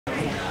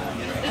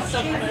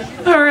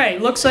All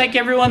right, looks like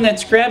everyone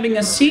that's grabbing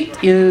a seat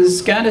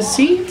is got a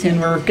seat, and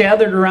we're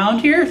gathered around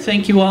here.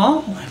 Thank you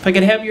all. If I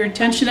could have your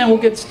attention, then we'll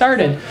get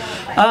started.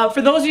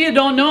 For those of you who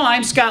don't know,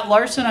 I'm Scott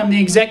Larson. I'm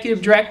the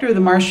Executive Director of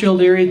the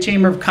Marshfield Area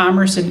Chamber of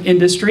Commerce and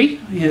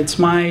Industry. It's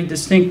my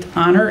distinct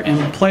honor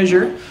and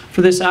pleasure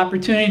for this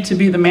opportunity to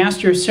be the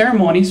Master of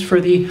Ceremonies for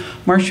the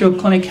Marshfield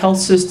Clinic Health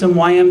System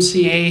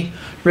YMCA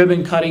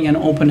ribbon cutting and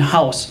open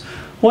house.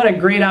 What a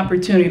great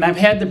opportunity, and I've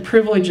had the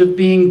privilege of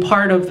being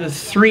part of the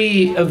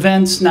 3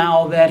 events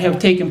now that have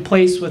taken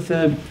place with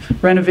the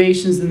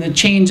renovations and the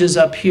changes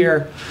up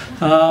here.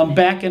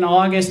 Back in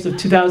August of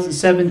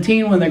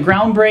 2017 when the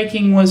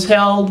groundbreaking was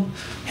held,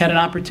 had an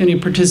opportunity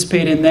to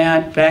participate in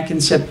that. Back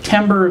in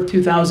September of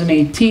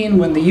 2018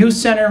 when the youth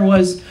center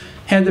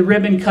had the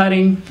ribbon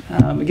cutting,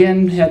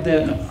 again had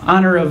the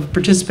honor of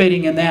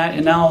participating in that,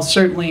 and now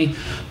certainly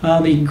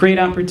the great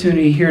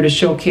opportunity here to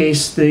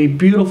showcase the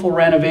beautiful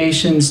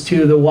renovations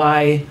to the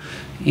Y,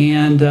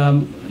 and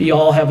you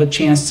all have a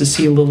chance to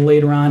see a little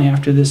later on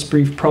after this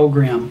brief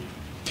program.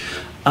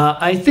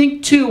 I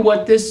think too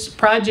what this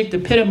project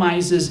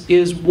epitomizes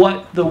is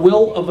what the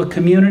will of a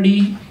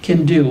community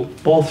can do,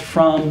 both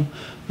from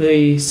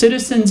the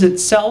citizens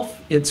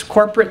itself, its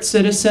corporate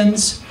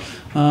citizens,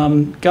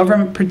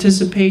 government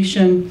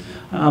participation,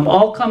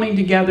 all coming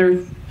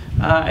together.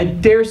 I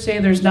dare say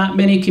there's not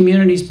many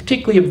communities,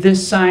 particularly of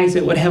this size,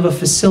 that would have a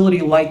facility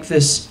like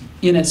this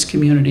in its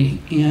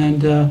community.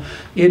 And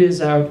it is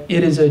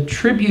a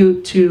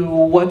tribute to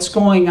what's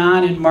going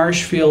on in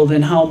Marshfield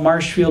and how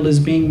Marshfield is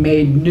being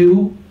made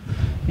new.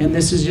 And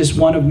this is just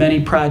one of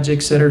many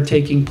projects that are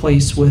taking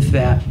place with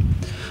that.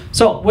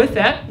 So with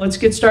that, let's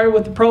get started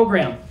with the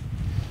program.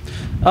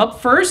 Up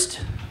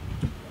first,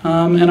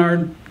 in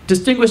our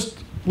distinguished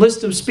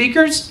list of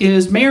speakers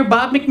is Mayor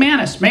Bob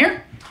McManus.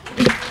 Mayor?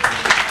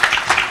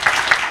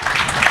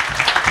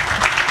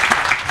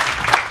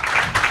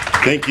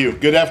 Thank you.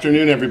 Good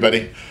afternoon,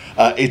 everybody.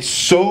 It's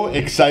so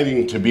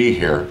exciting to be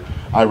here.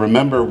 I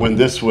remember when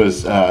this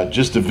was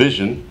just a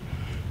vision,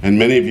 and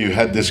many of you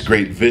had this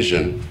great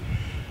vision.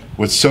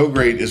 What's so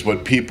great is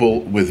what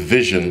people with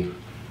vision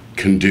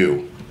can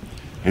do.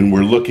 And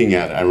we're looking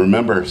at it. I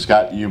remember,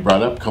 Scott, you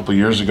brought up a couple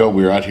years ago,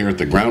 we were out here at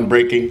the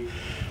groundbreaking.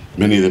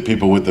 Many of the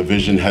people with the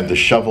vision had the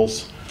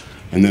shovels,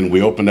 and then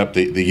we opened up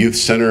the youth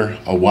center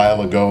a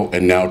while ago,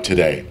 and now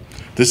today.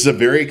 This is a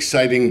very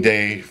exciting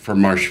day for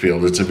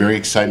Marshfield. It's a very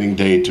exciting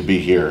day to be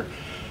here.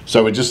 So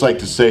I would just like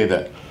to say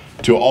that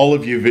to all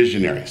of you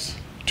visionaries,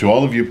 to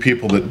all of you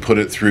people that put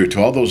it through, to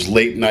all those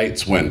late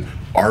nights when,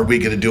 are we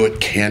going to do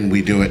it? Can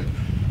we do it?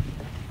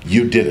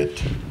 You did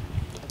it.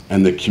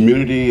 And the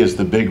community is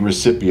the big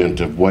recipient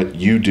of what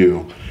you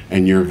do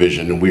and your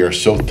vision, and we are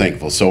so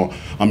thankful. So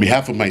on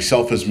behalf of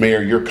myself as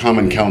mayor, your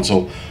common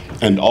council,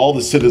 and all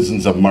the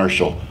citizens of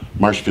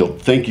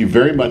Marshfield, thank you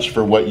very much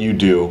for what you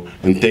do,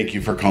 and thank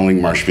you for calling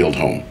Marshfield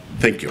home.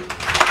 Thank you.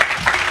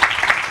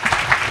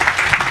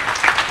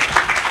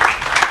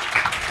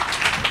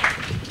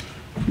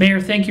 Mayor,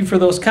 thank you for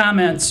those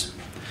comments.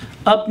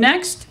 Up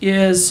next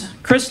is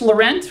Chris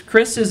Laurent.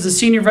 Chris is the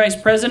Senior Vice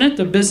President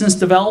of Business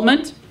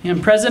Development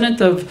and President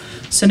of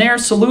Senair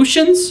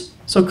Solutions.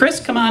 So Chris,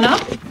 come on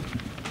up.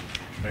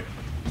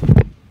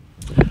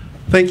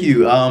 Thank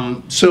you.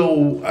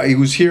 So I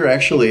was here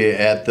actually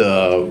at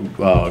the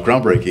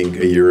groundbreaking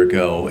a year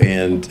ago,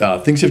 and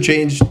things have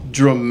changed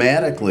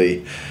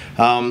dramatically.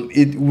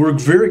 We're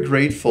very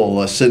grateful.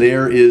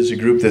 Senair is a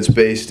group that's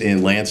based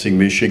in Lansing,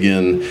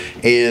 Michigan,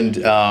 and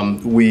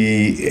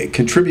we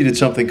contributed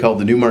something called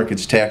the New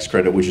Markets Tax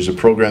Credit, which is a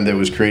program that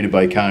was created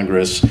by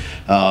Congress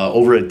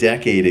over a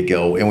decade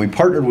ago, and we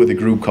partnered with a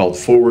group called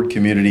Forward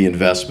Community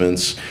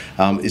Investments.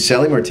 Is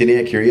Sally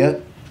Martiniak here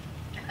yet?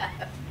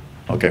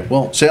 Okay,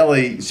 well,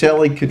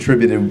 Sally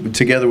contributed,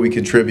 together we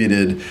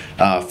contributed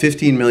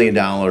 $15 million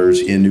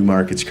in New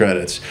Markets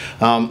credits.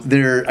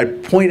 I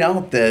point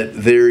out that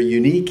they're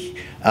unique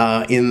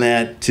in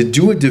that to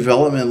do a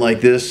development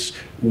like this,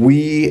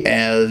 we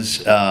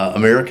as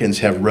Americans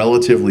have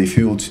relatively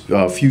few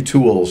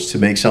tools to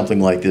make something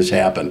like this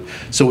happen.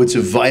 So it's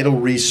a vital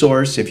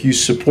resource. If you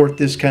support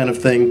this kind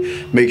of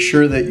thing, make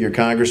sure that your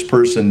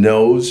congressperson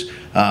knows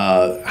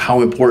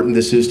how important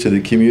this is to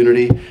the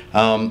community.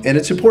 And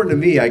it's important to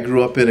me. I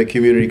grew up in a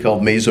community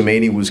called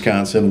Mazomanie,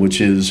 Wisconsin, which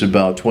is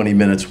about 20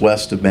 minutes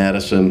west of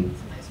Madison.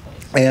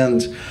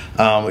 And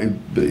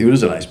it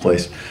was a nice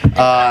place.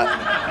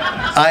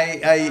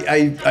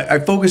 I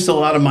focused a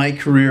lot of my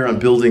career on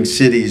building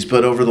cities,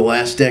 but over the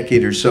last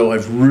decade or so,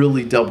 I've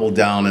really doubled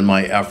down in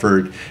my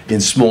effort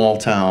in small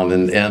town,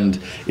 and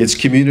it's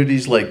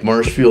communities like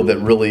Marshfield that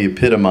really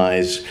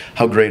epitomize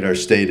how great our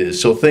state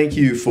is. So thank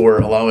you for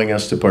allowing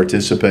us to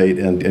participate,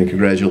 and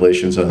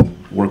congratulations on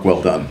work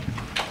well done.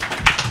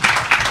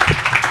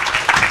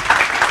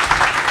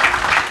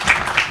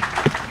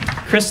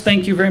 Chris,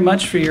 thank you very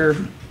much for your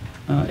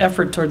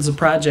effort towards the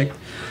project.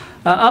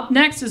 Up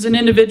next is an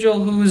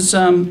individual who's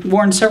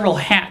worn several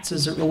hats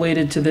as it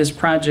related to this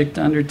project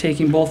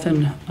undertaking, both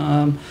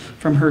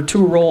from her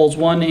two roles,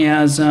 one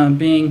as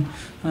being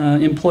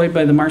employed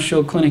by the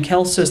Marshfield Clinic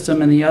Health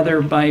System and the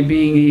other by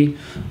being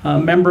a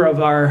member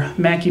of our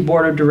Mackey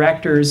Board of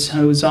Directors,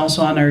 who's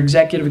also on our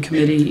executive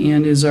committee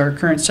and is our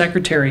current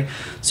secretary.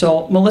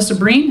 So Melissa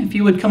Breen, if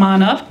you would come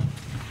on up.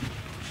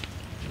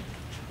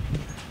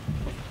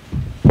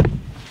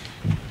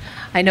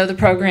 I know the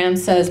program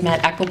says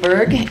Matt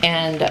Eckelberg,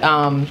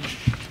 and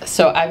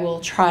so I will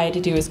try to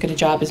do as good a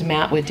job as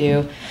Matt would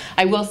do.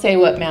 I will say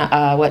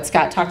what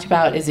Scott talked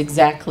about is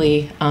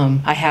exactly,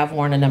 I have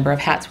worn a number of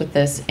hats with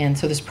this, and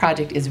so this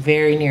project is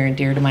very near and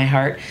dear to my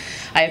heart.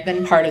 I have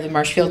been part of the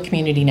Marshfield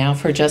community now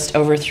for just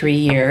over 3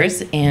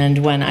 years,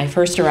 and when I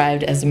first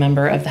arrived as a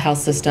member of the health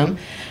system,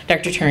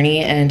 Dr.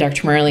 Turney and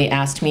Dr. Murley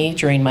asked me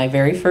during my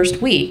very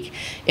first week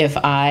if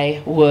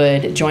I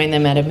would join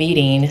them at a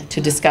meeting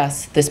to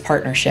discuss this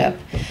partnership.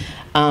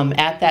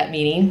 At that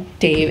meeting,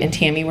 Dave and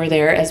Tammy were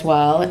there as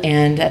well,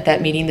 and at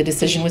that meeting the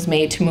decision was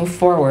made to move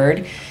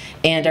forward,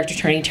 and Dr.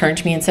 Turney turned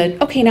to me and said,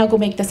 okay, now go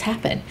make this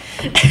happen.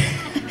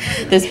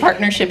 This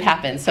partnership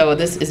happened, so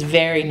this is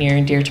very near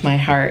and dear to my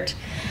heart.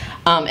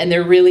 And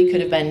there really could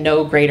have been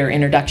no greater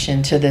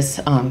introduction to this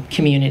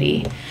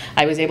community.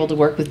 I was able to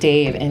work with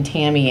Dave and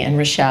Tammy and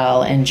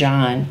Rochelle and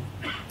John.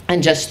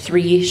 And just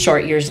 3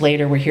 short years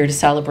later, we're here to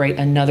celebrate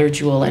another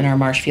jewel in our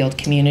Marshfield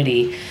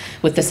community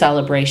with the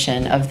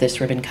celebration of this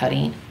ribbon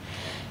cutting.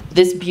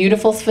 This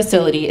beautiful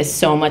facility is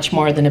so much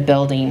more than a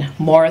building,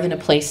 more than a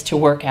place to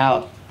work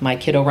out. My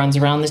kiddo runs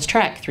around this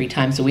track 3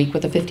 times a week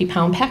with a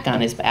 50-pound pack on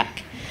his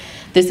back.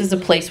 This is a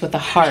place with a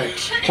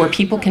heart where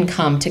people can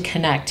come to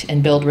connect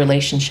and build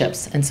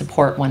relationships and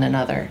support one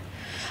another.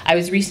 I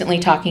was recently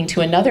talking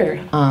to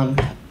another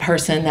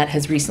person that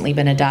has recently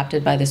been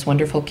adopted by this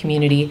wonderful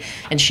community,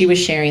 and she was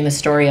sharing the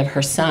story of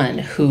her son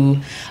who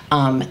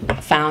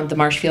found the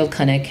Marshfield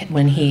Clinic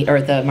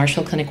the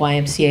Marshfield Clinic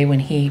YMCA when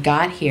he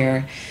got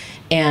here,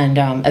 and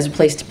as a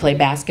place to play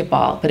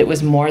basketball. But it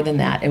was more than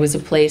that. It was a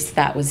place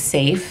that was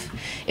safe.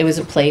 It was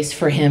a place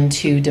for him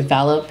to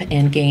develop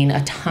and gain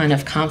a ton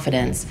of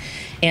confidence.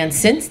 And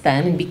since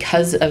then, and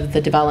because of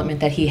the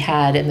development that he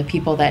had and the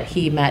people that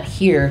he met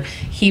here,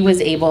 he was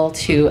able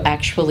to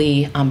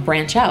actually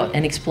branch out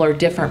and explore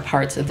different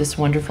parts of this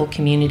wonderful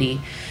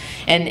community.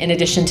 And in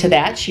addition to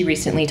that, she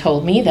recently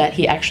told me that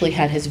he actually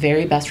had his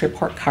very best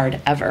report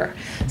card ever.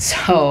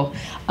 So,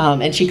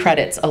 and she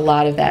credits a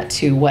lot of that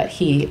to what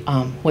he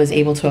was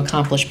able to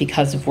accomplish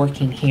because of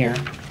working here.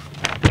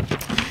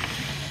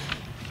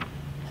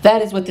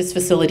 That is what this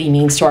facility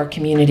means to our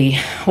community,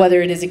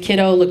 whether it is a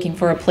kiddo looking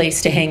for a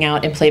place to hang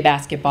out and play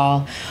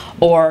basketball,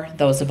 or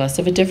those of us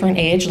of a different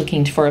age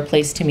looking for a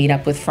place to meet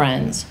up with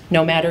friends.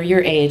 No matter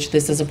your age,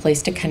 this is a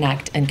place to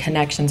connect, and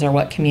connections are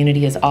what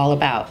community is all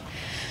about.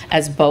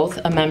 As both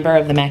a member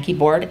of the Mackey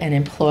Board and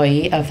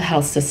employee of the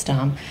health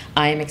system,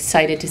 I am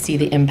excited to see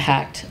the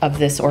impact of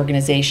this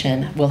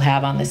organization will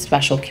have on this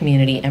special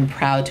community, and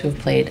proud to have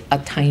played a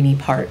tiny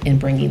part in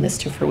bringing this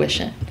to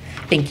fruition.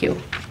 Thank you.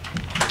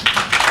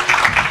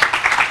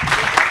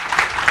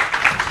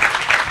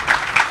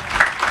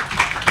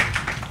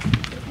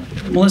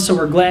 Melissa,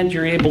 we're glad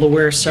you're able to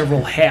wear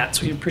several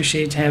hats. We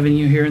appreciate having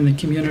you here in the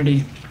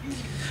community.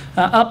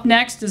 Up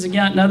next is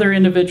again another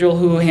individual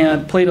who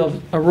had played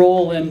a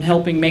role in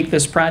helping make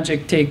this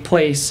project take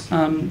place.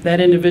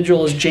 That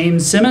individual is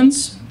James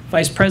Simmons,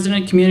 Vice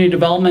President, Community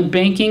Development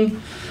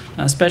Banking,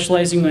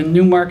 specializing in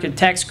New Market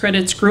Tax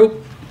Credits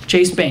Group,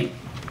 Chase Bank.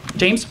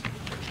 James?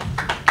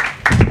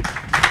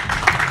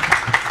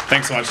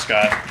 Thanks so much,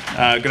 Scott.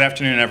 Good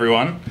afternoon,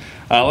 everyone.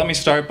 Let me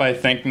start by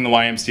thanking the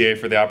YMCA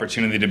for the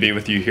opportunity to be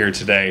with you here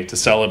today to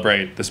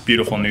celebrate this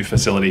beautiful new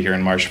facility here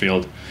in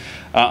Marshfield.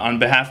 On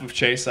behalf of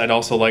Chase, I'd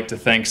also like to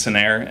thank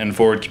Sinair and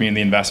Forward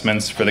Community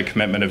Investments for the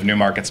commitment of New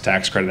Market's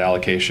tax credit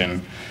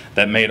allocation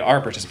that made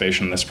our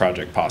participation in this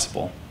project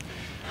possible.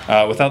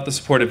 Without the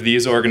support of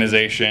these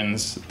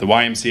organizations, the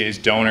YMCA's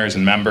donors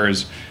and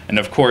members, and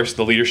of course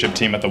the leadership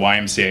team at the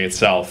YMCA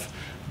itself,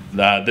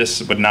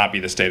 this would not be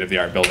the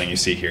state-of-the-art building you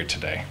see here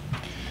today.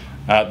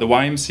 The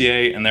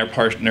YMCA and their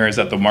partners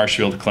at the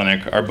Marshfield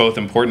Clinic are both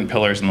important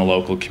pillars in the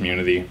local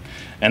community,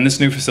 and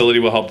this new facility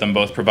will help them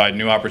both provide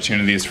new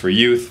opportunities for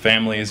youth,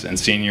 families, and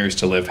seniors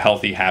to live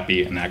healthy,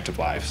 happy, and active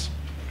lives.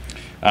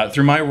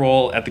 Through my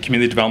role at the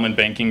Community Development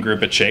Banking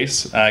Group at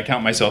Chase, I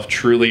count myself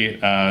truly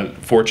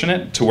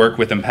fortunate to work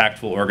with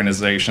impactful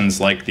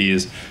organizations like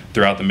these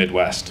throughout the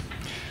Midwest.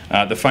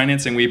 The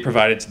financing we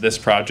provided to this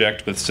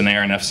project with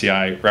Sinair and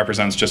FCI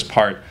represents just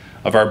part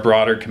of our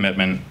broader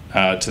commitment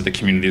to the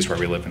communities where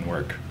we live and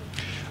work.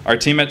 Our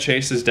team at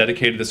Chase is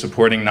dedicated to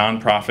supporting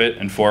nonprofit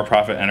and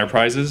for-profit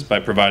enterprises by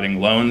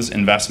providing loans,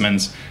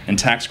 investments, and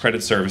tax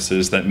credit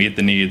services that meet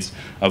the needs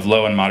of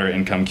low and moderate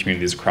income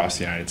communities across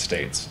the United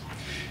States.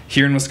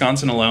 Here in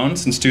Wisconsin alone,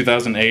 since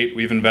 2008,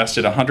 we've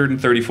invested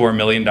 $134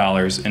 million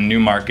in new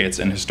markets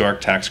and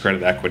historic tax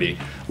credit equity,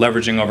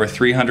 leveraging over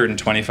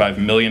 $325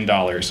 million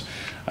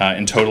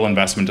in total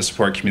investment to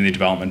support community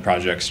development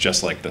projects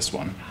just like this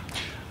one.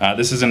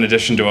 This is in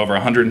addition to over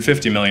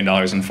 $150 million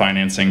in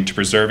financing to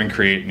preserve and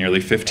create nearly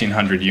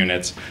 1,500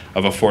 units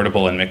of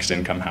affordable and mixed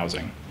income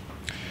housing.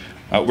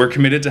 We're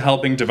committed to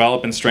helping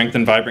develop and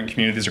strengthen vibrant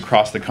communities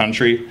across the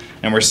country,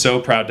 and we're so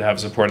proud to have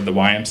supported the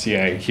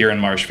YMCA here in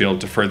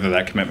Marshfield to further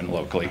that commitment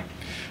locally.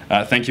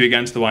 Thank you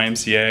again to the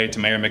YMCA, to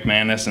Mayor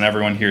McManus, and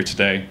everyone here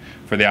today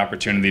for the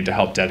opportunity to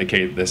help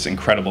dedicate this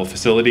incredible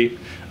facility.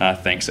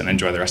 Thanks, and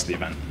enjoy the rest of the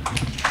event.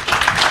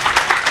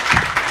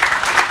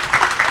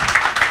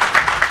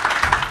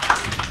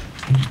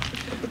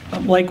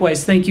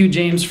 Likewise, thank you,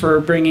 James, for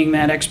bringing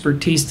that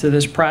expertise to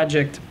this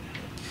project.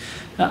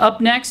 Up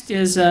next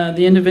is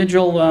the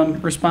individual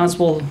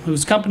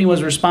whose company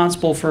was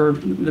responsible for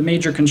the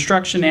major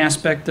construction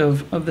aspect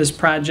of this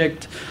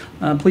project.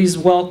 Please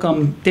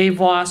welcome Dave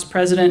Voss,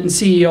 President and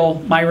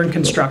CEO, Myron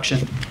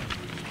Construction.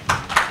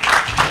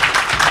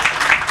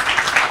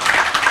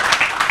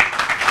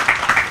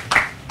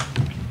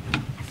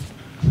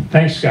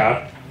 Thanks,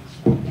 Scott.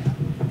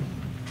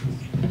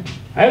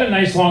 I had a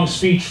nice long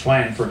speech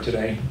planned for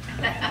today.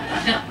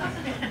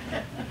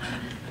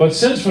 But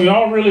since we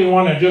all really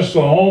want to just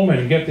go home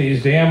and get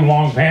these damn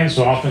long pants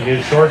off and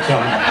get shorts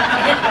on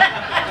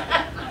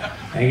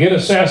and get a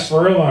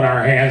sarsaparilla in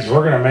our hands,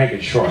 we're going to make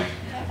it short.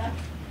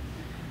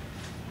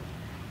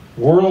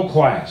 World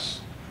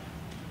class.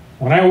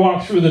 When I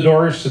walked through the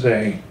doors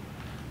today,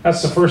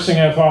 that's the first thing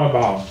I thought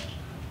about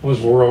was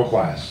world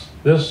class.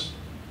 This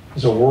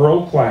is a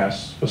world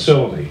class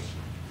facility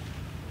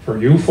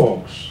for you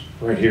folks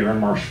right here in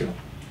Marshfield.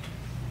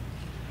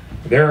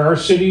 There are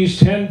cities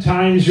 10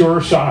 times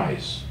your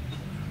size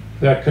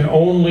that can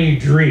only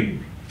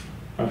dream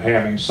of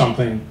having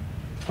something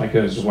like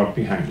this is what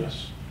behind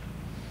us.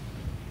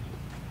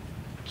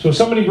 So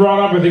somebody brought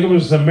up, I think it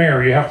was the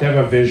mayor, you have to have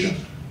a vision.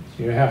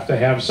 You have to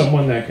have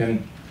someone that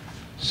can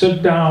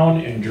sit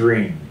down and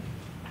dream.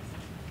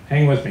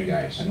 Hang with me,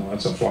 guys. I know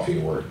that's a fluffy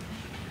word.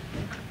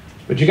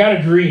 But you got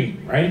to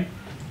dream, right?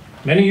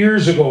 Many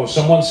years ago,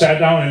 someone sat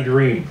down and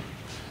dreamed.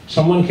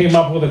 Someone came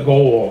up with a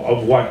goal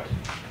of what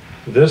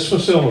this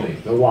facility,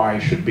 the Y,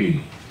 should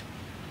be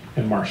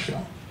in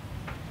Marshfield.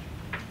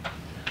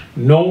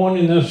 No one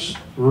in this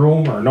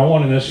room or no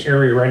one in this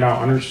area right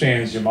now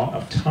understands the amount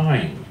of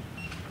time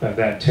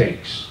that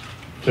takes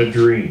to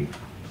dream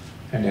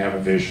and to have a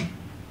vision.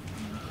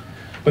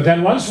 But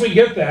then once we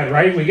get that,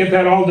 right, we get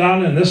that all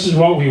done and this is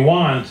what we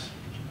want,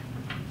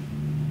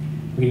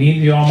 we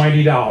need the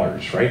almighty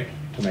dollars, right,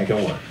 to make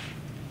it work.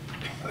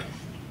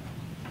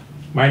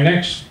 My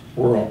next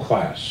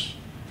world-class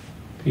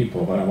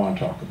people that I want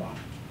to talk about,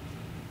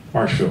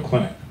 Marshfield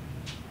Clinic.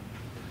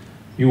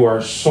 You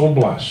are so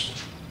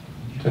blessed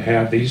to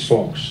have these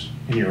folks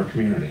in your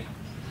community.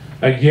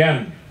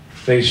 Again,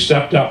 they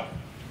stepped up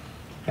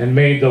and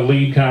made the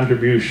lead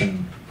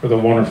contribution for the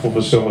wonderful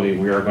facility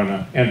we are going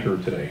to enter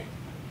today.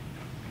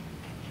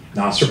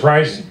 Not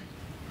surprising,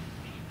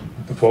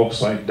 the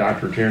folks like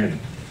Dr. Tierney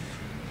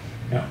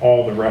and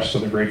all the rest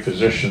of the great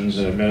physicians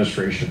and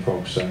administration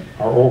folks that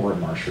are over at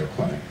Marshfield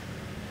Clinic,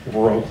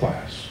 world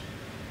class.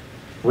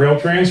 Rail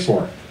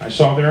transport, I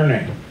saw their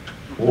name.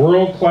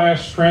 World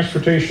class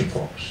transportation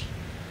folks.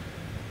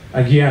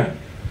 Again,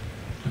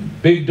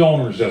 big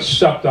donors that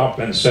stepped up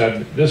and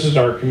said, this is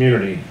our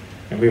community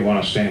and we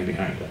want to stand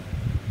behind it.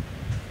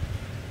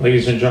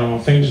 Ladies and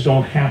gentlemen, things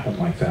don't happen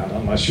like that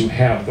unless you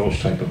have those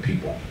type of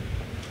people.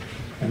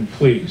 And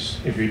please,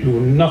 if you do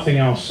nothing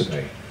else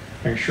today,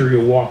 make sure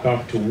you walk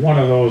up to one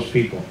of those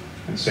people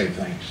and say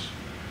thanks.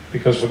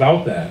 Because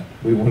without that,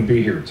 we wouldn't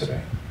be here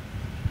today.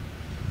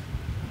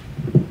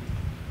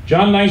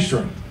 John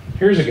Nystrom,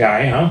 here's a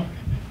guy, huh?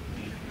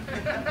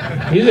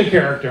 He's a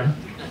character.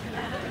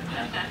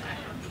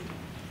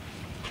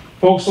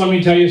 Folks, let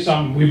me tell you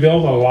something. We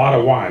build a lot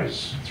of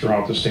Ys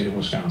throughout the state of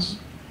Wisconsin.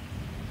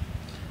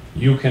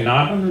 You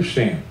cannot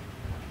understand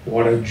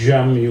what a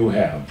gem you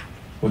have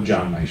with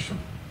John Nystrom.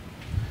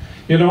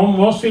 You know,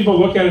 most people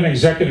look at an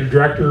executive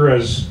director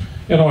as,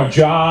 you know, a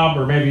job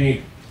or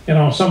maybe, you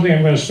know, something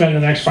I'm going to spend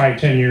the next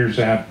 5, 10 years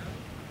at.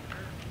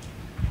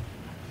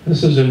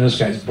 This is in this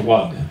guy's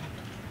blood.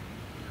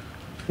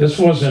 This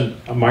wasn't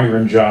a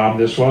Myron job.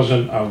 This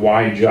wasn't a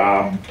Y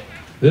job.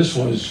 This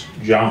was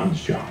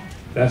John's job.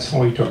 That's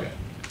how he took it.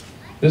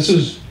 This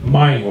is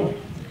my home,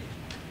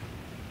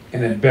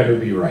 and it better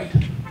be right.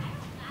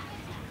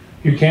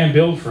 You can't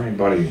build for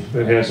anybody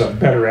that has a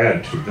better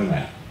attitude than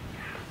that.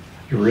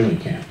 You really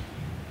can't.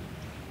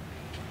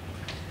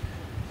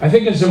 I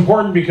think it's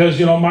important because,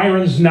 you know,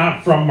 Myron's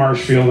not from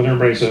Marshfield, and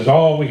everybody says,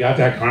 oh, we got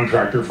that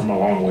contractor from a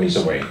long ways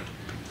away.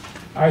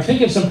 I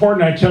think it's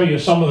important I tell you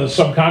some of the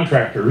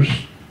subcontractors,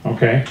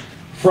 okay,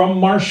 from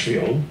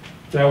Marshfield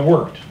that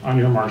worked on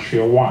your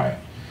Marshfield Y.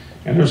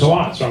 And there's a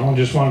lot, so I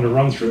just wanted to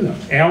run through them.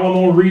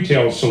 Alamo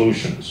Retail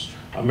Solutions,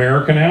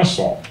 American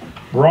Asphalt,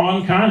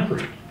 Braun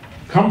Concrete,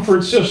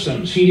 Comfort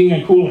Systems, Heating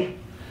and Cooling,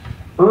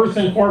 Earth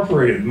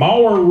Incorporated,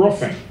 Mauer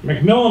Roofing,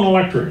 McMillan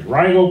Electric,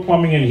 Rigo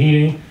Plumbing and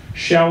Heating,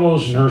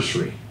 Shallows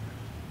Nursery.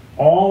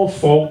 All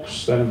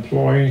folks that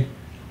employ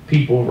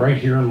people right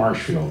here in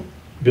Marshfield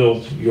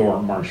built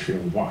your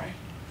Marshfield Y.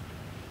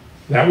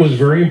 That was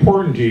very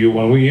important to you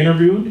when we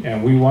interviewed,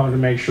 and we wanted to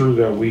make sure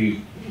that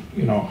we,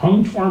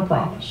 hung to our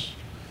promise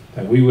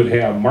that we would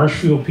have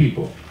Marshfield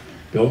people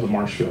build the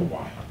Marshfield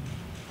Y.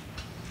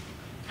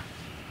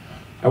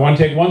 I want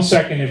to take 1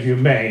 second,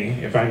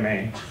 if I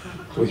may,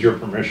 with your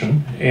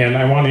permission, and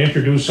I want to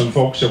introduce some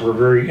folks that were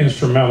very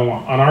instrumental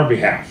on our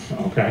behalf,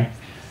 okay?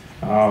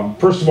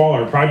 First of all,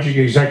 our project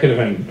executive,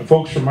 and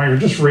folks from Myron,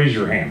 just raise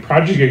your hand.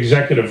 Project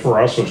executive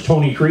for us was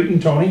Tony Cretin.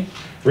 Tony,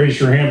 raise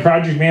your hand.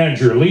 Project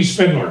manager, Lee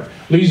Spindler.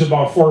 Lee's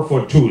about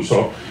 4'2",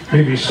 so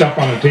maybe step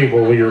on a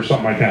table, Lee, or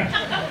something like that.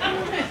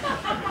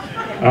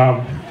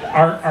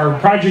 Our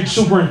project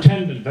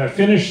superintendent that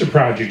finished the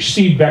project,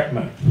 Steve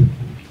Beckman.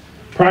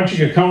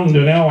 Project accountant,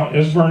 Danelle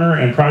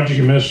Isberner, and project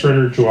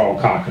administrator, Joel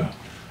Kaka.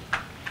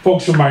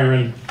 Folks from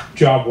Myron,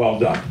 job well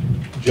done.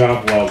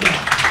 Job well done.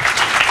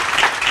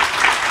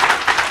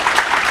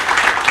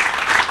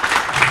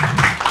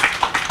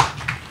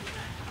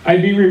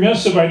 I'd be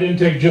remiss if I didn't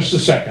take just a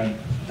second,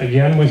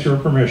 again with your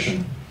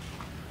permission,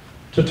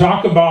 to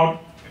talk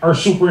about our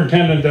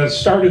superintendent that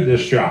started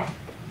this job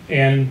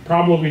and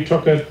probably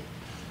took it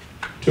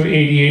to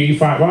 80,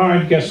 85, well,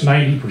 I guess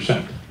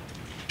 90%.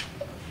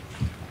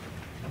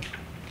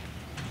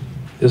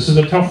 This is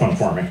a tough one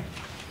for me.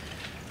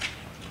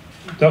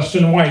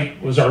 Dustin White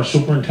was our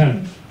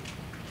superintendent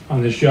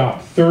on this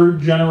job.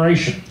 3rd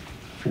generation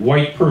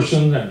white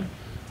person and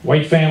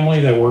white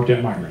family that worked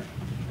at Myron.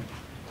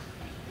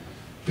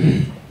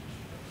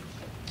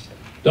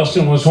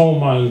 Dustin was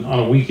home on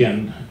a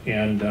weekend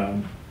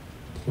and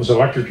was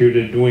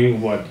electrocuted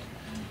doing what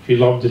he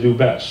loved to do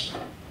best,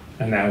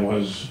 and that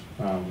was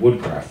wood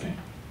crafting.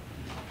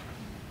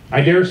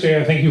 I dare say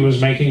I think he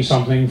was making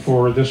something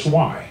for this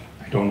Y.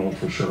 I don't know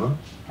for sure.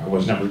 I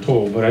was never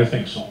told, but I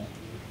think so.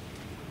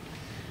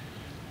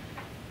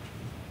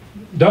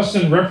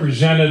 Dustin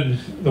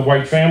represented the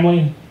White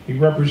family. He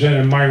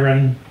represented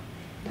Myron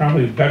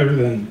probably better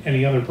than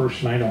any other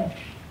person I know.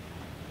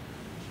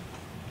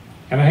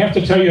 And I have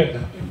to tell you,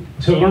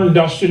 to learn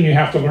Dustin, you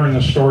have to learn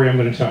the story I'm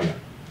going to tell you.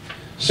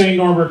 St.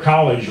 Norbert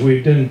College,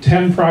 we've done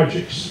 10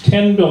 projects,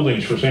 10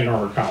 buildings for St.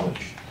 Norbert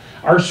College.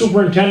 Our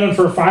superintendent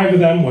for 5 of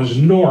them was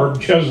Norb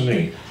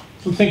Chesney.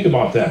 So think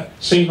about that.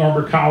 St.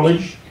 Norbert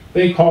College,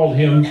 they called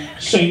him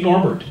St.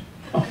 Norbert.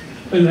 Oh,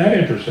 isn't that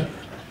interesting?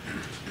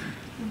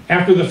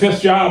 After the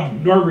 5th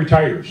job, Norb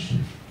retires.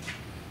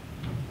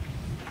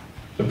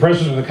 The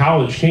president of the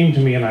college came to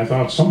me and I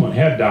thought someone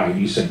had died.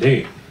 He said,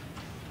 Dave,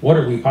 what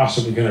are we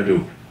possibly going to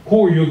do?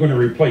 Who are you going to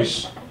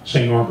replace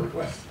St. Norbert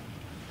with?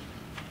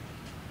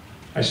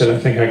 I said, I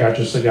think I got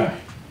just the guy.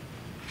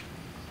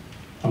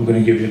 I'm going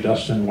to give you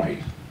Dustin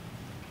White.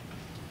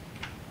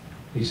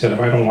 He said, if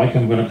I don't like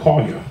him, I'm going to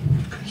call you.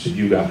 I said,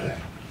 you got that.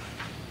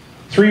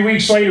 3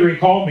 weeks later, he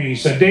called me. He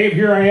said, Dave,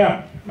 here I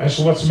am. I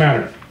said, what's the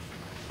matter?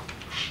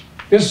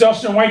 This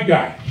Dustin White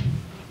guy.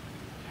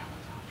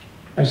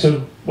 I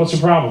said, what's the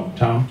problem,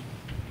 Tom?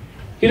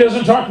 He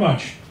doesn't talk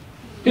much.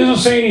 He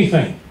doesn't say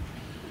anything.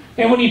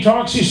 And when he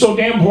talks, he's so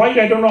damn polite,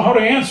 I don't know how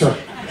to answer.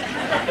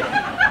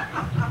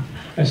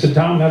 I said,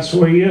 Tom, that's the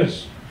way he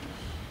is.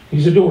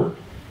 He's a doer.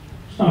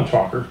 He's not a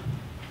talker.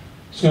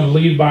 He's going to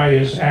lead by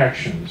his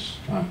actions,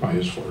 not by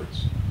his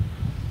words.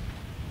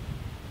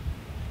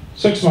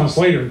 6 months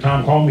later,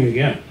 Tom called me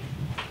again.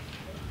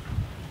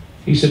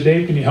 He said,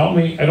 Dave, can you help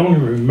me? I don't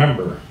even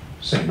remember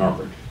St.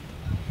 Norbert.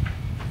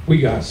 We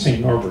got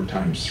St. Norbert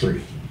times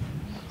 3.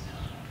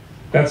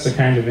 That's the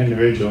kind of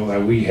individual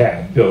that we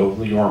had build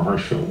the Your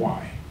Marshfield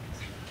Y.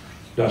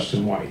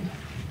 Dustin White.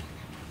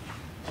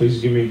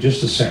 Please give me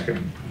just a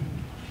second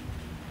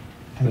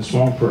and a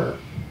small prayer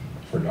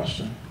for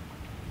Dustin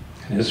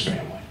and his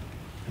family.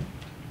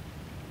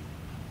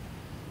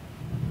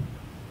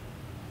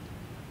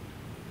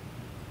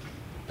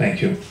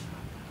 Thank you.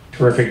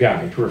 Terrific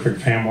guy, terrific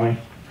family.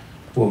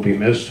 Will be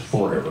missed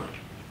forever.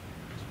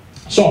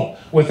 So,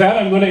 with that,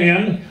 I'm going to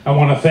end. I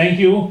want to thank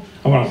you.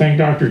 I want to thank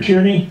Dr.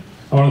 Tierney.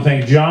 I want to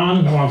thank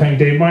John. I want to thank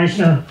Dave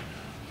Meissner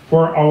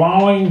for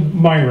allowing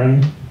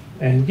Myron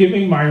and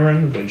giving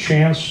Myron the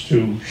chance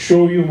to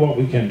show you what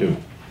we can do,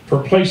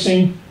 for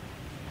placing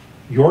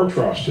your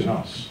trust in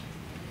us.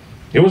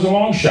 It was a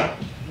long shot.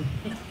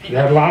 You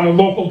had a lot of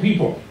local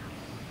people,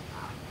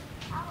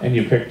 and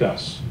you picked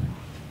us.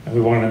 And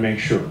we wanted to make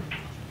sure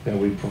that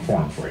we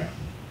performed for you.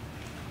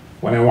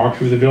 When I walked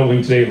through the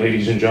building today,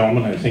 ladies and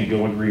gentlemen, I think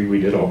you'll agree we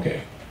did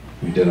okay.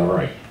 We did all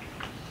right.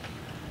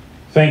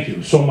 Thank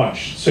you so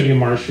much, City of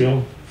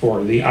Marshfield,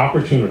 for the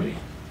opportunity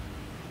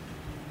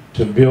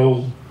to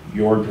build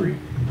your dream.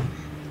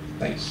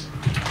 Thanks.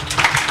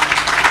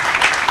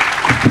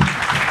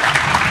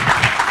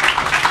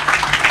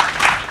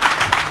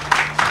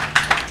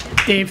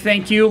 Dave,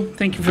 thank you.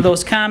 Thank you for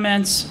those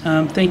comments.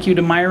 Thank you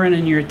to Myron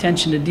and your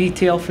attention to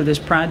detail for this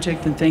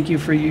project, and thank you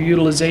for your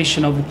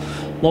utilization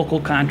of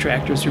local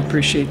contractors. We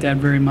appreciate that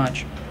very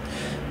much.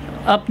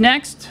 Up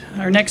next,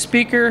 our next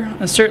speaker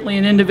is certainly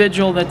an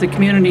individual that the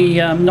community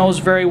knows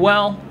very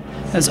well,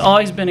 has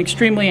always been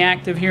extremely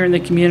active here in the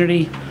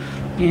community.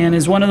 and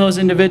is one of those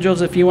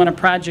individuals, if you want a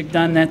project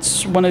done,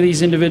 that's one of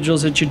these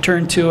individuals that you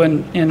turn to,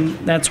 and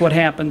that's what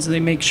happens. He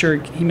makes sure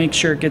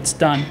it gets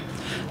done.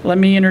 Let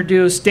me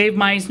introduce Dave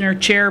Meisner,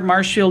 Chair,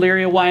 Marshfield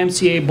Area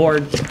YMCA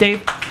Board.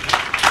 Dave.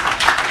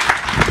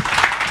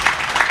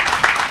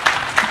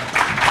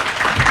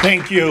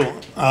 Thank you.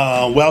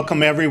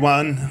 Welcome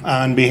everyone.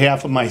 On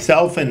behalf of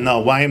myself and the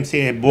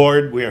YMCA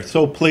Board, we are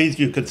so pleased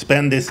you could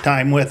spend this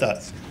time with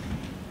us.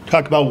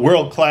 Talk about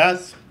world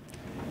class.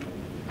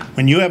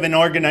 When you have an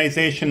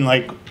organization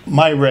like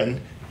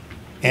Myron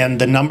and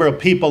the number of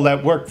people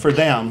that work for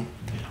them,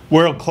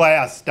 world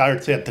class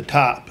starts at the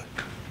top.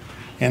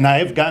 And I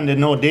have gotten to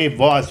know Dave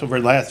Voss over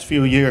the last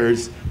few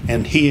years,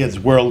 and he is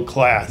world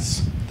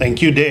class.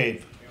 Thank you,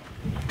 Dave.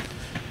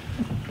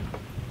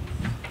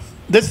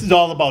 This is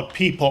all about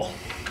people.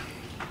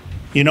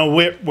 You know,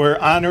 we're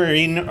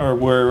honoring, or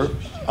we're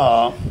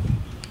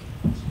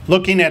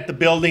looking at the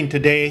building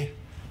today,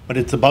 but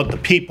it's about the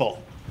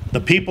people. The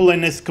people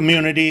in this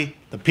community,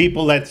 the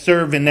people that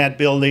serve in that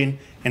building,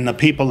 and the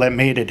people that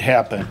made it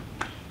happen.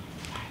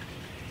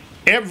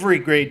 Every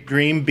great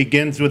dream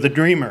begins with a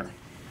dreamer.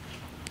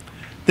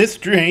 This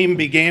dream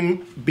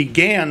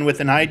began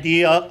with an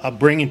idea of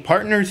bringing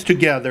partners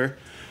together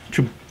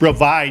to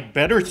provide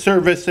better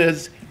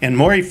services and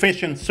more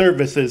efficient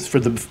services for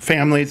the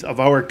families of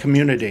our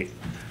community.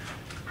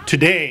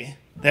 Today,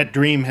 that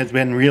dream has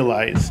been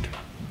realized.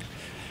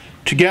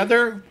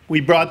 Together,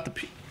 we brought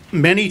the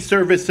many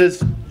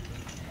services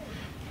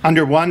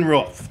under one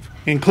roof,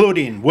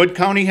 including Wood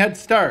County Head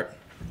Start,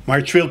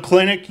 Marshfield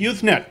Clinic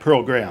YouthNet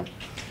program,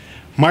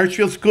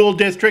 Marshfield School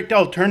District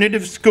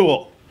Alternative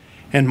School,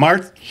 and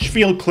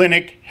Marshfield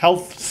Clinic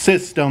Health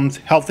Systems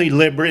Healthy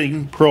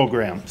Living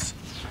programs.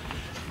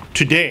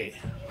 Today,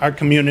 our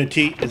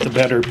community is a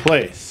better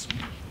place.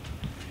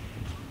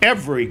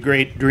 Every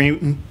great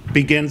dream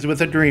begins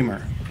with a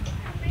dreamer.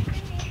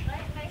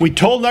 We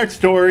told our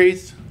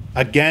stories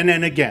again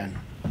and again.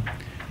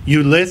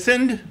 You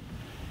listened,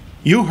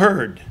 you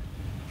heard,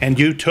 and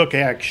you took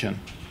action.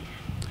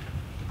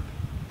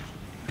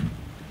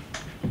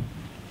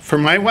 For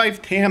my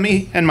wife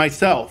Tammy and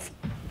myself,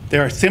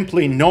 there are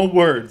simply no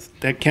words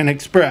that can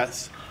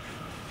express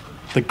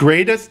the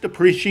greatest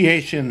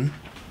appreciation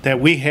that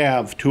we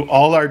have to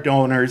all our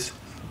donors,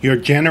 your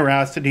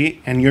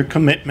generosity and your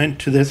commitment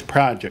to this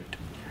project.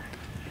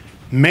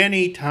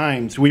 Many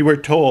times we were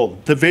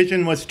told the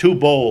vision was too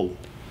bold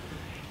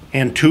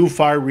and too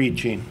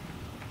far-reaching.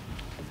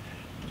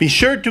 Be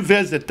sure to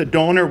visit the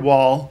donor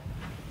wall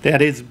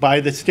that is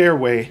by the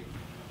stairway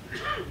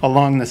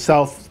along the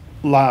south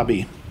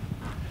lobby.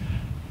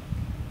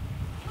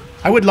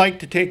 I would like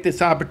to take this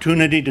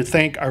opportunity to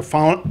thank our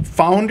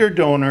founder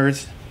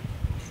donors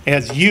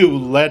as you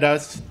led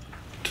us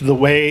to the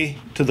way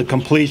to the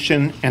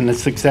completion and the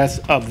success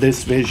of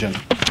this vision.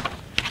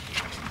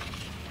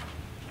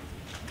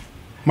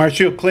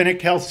 Marshfield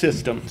Clinic Health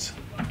Systems,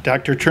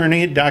 Dr.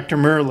 Turney and Dr.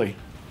 Murley.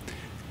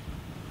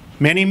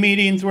 Many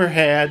meetings were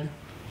had,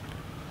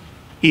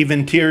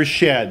 even tears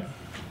shed,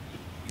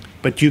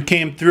 but you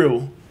came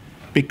through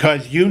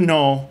because you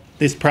know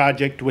this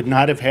project would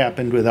not have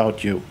happened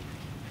without you.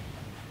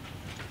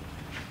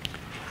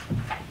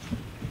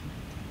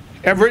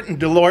 Everett and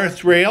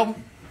Dolores Rail,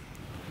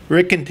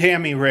 Rick and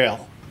Tammy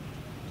Rail.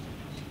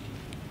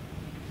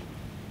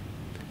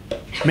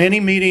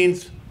 Many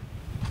meetings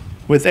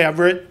with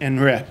Everett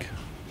and Rick.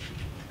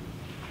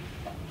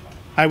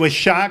 I was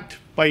shocked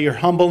by your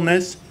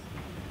humbleness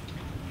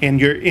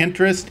and your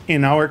interest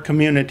in our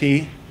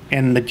community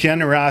and the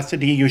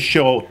generosity you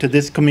show to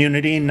this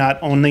community, not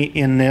only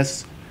in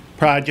this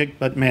project,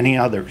 but many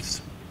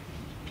others.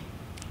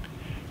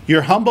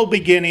 Your humble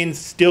beginnings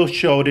still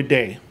show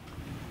today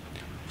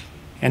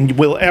and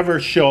will ever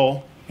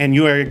show, and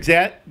you are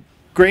a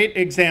great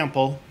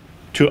example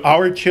to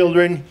our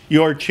children,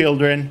 your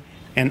children,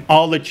 and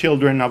all the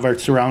children of our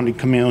surrounding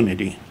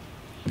community.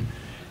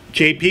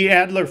 J.P.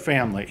 Adler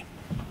family,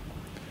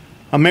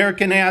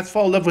 American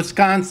Asphalt of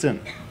Wisconsin,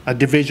 a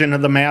division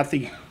of the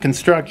Matthew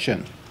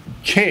Construction,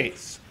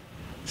 Chase,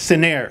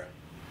 Sinair,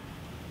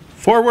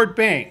 Forward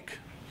Bank,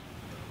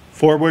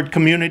 Forward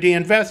Community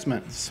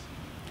Investments,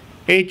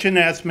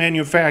 H&S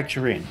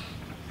Manufacturing,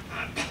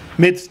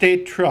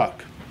 Midstate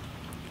Truck,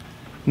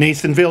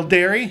 Nasonville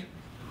Dairy,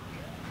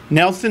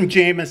 Nelson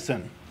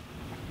Jameson,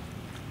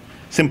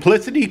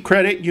 Simplicity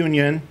Credit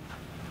Union,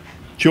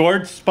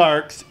 George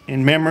Sparks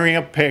in memory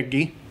of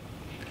Peggy,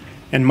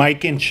 and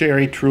Mike and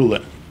Sherry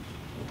Trulin.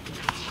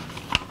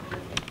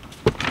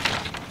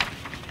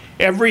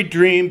 Every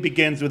dream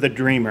begins with a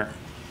dreamer.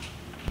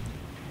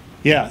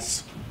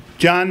 Yes,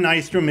 John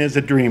Nystrom is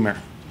a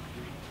dreamer.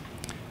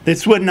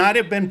 This would not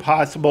have been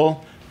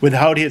possible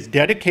without his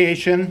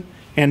dedication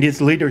and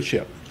his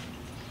leadership.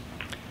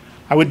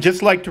 I would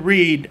just like to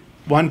read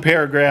one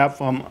paragraph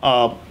from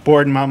a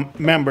board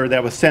member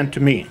that was sent to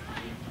me.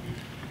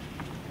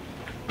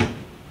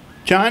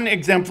 John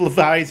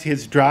exemplifies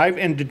his drive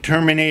and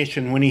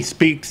determination when he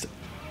speaks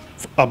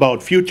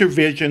about future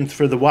visions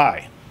for the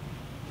Y.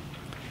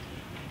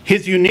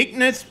 His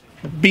uniqueness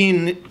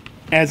being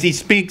as he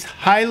speaks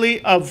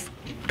highly of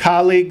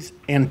colleagues,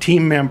 and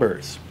team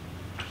members.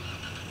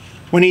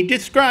 When he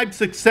describes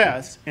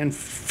success and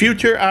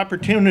future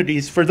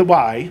opportunities for the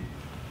Y,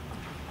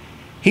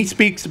 he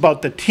speaks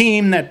about the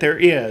team that there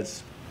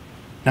is,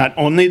 not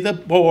only the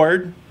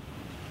board,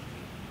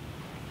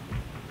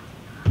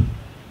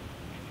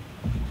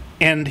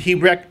 and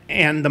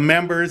the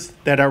members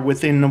that are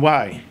within the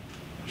Y.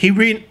 He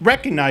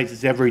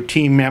recognizes every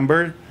team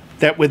member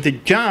that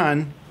with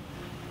John,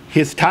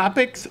 his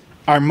topics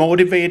are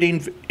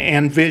motivating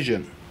and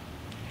vision.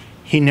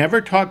 He never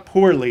talked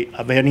poorly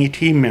of any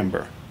team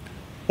member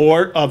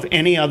or of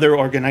any other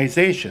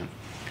organization,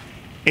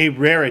 a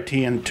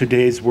rarity in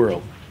today's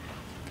world.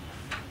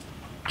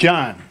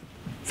 John,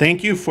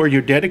 thank you for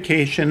your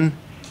dedication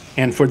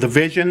and for the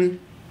vision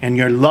and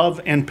your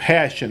love and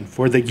passion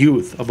for the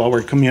youth of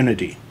our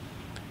community,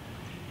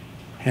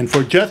 and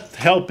for just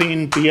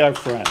helping be our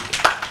friend.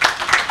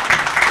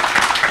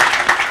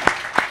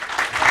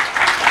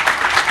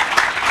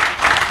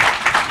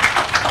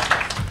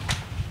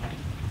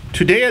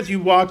 Today, as you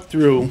walk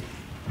through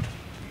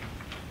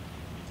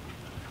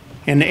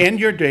and end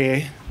your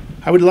day,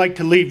 I would like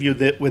to leave you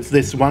with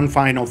this one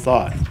final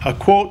thought, a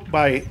quote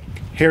by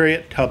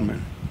Harriet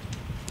Tubman.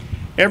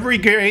 Every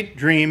great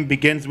dream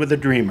begins with a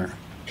dreamer.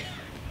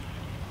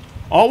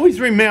 Always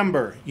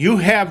remember, you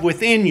have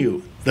within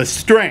you the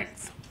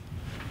strength,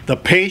 the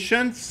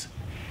patience,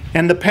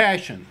 and the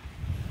passion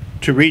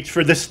to reach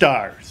for the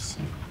stars,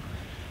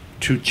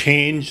 to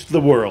change the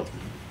world.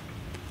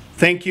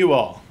 Thank you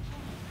all.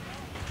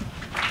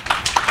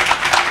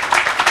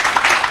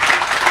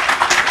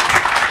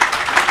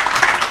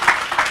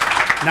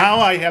 Now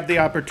I have the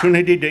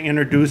opportunity to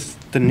introduce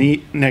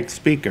the next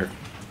speaker.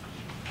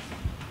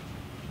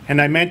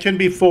 And I mentioned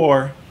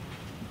before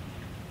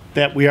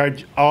that we are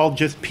all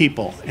just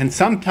people. And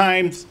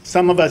sometimes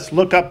some of us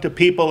look up to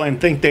people and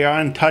think they are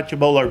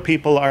untouchable or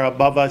people are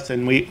above us,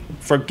 and we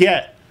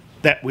forget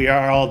that we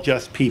are all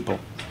just people.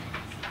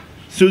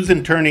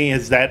 Susan Turney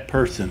is that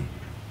person.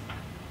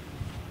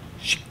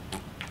 She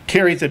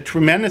carries a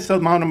tremendous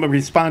amount of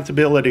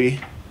responsibility,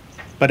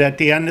 but at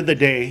the end of the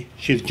day,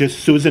 she's just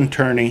Susan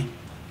Turney,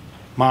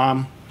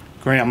 mom,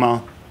 grandma,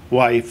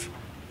 wife,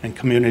 and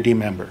community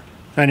member.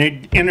 I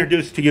need to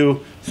introduce to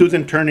you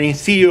Susan Turney,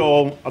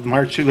 CEO of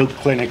Marshfield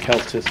Clinic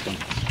Health System.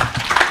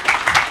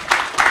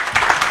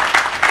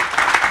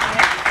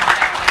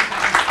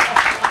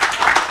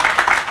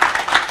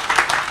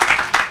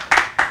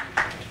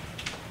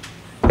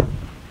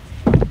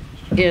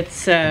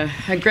 It's a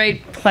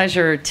great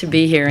pleasure to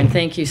be here, and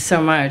thank you so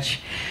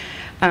much.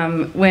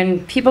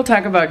 When people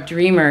talk about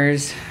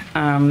dreamers,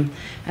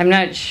 I'm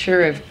not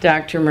sure if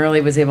Dr. Murley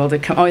was able to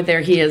come. Oh,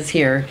 there he is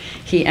here.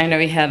 I know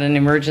he had an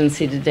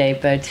emergency today,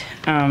 but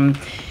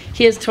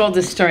he has told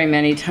this story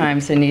many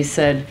times, and he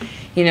said,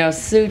 you know,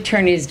 Sue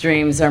Turney's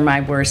dreams are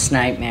my worst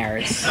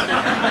nightmares.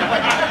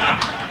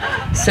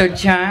 So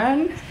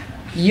John,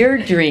 your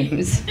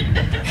dreams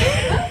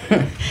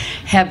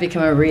have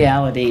become a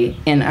reality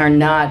and are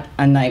not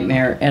a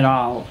nightmare at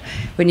all.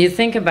 When you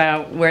think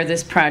about where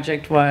this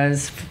project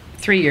was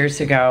 3 years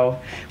ago,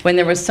 when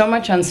there was so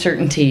much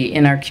uncertainty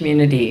in our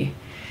community,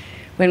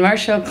 when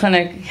Marshfield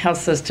Clinic Health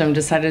System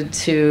decided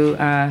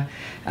to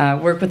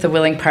work with a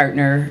willing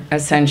partner,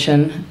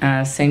 Ascension,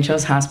 St.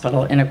 Joe's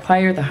Hospital, and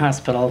acquire the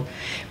hospital,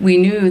 we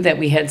knew that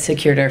we had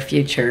secured our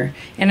future.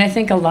 And I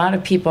think a lot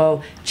of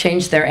people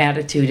changed their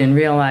attitude and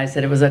realized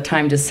that it was a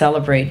time to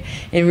celebrate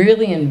and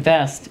really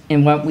invest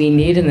in what we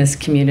need in this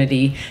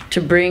community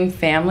to bring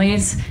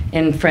families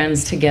and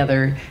friends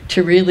together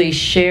to really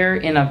share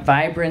in a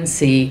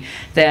vibrancy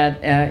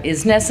that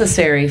is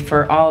necessary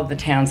for all of the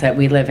towns that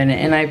we live in.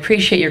 And I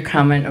appreciate your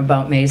comment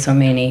about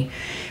Mazomanie.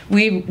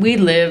 We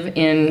live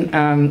in,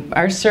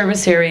 our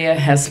service area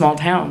has small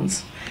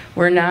towns.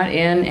 We're not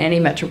in any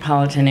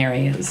metropolitan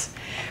areas.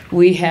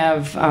 We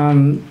have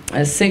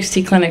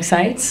 60 clinic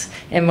sites,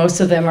 and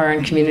most of them are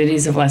in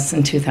communities of less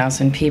than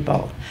 2,000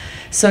 people.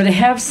 So to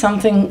have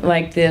something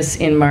like this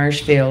in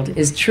Marshfield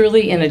is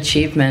truly an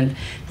achievement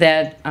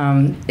that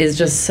is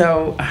just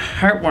so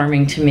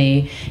heartwarming to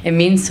me. It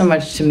means so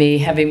much to me,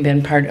 having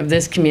been part of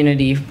this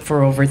community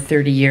for over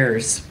 30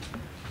 years.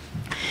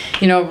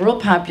 You know, a rural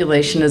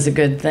population is a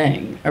good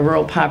thing. A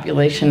rural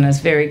population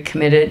is very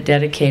committed,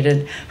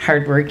 dedicated,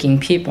 hardworking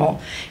people.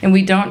 And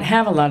we don't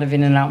have a lot of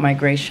in and out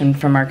migration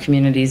from our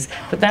communities,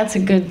 but that's a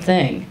good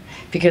thing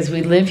because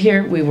we live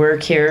here, we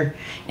work here,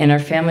 and our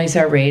families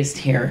are raised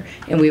here.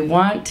 And we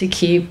want to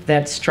keep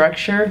that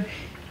structure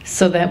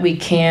so that we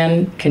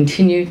can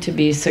continue to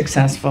be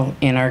successful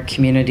in our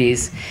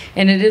communities.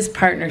 And it is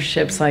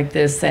partnerships like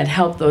this that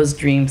help those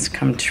dreams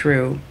come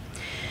true.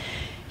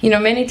 You know,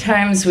 many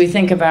times we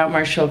think about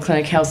Marshfield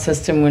Clinic Health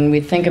System when we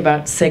think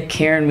about sick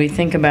care and we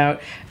think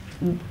about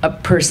a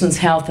person's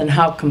health and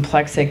how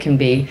complex it can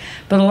be.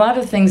 But a lot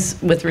of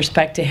things with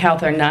respect to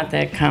health are not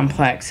that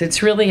complex.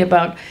 It's really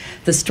about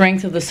the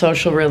strength of the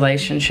social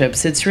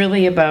relationships. It's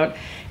really about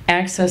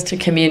access to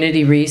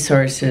community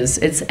resources,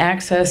 it's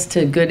access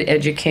to good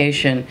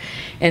education,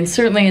 and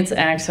certainly it's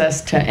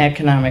access to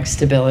economic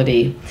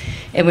stability.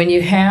 And when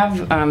you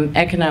have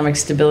economic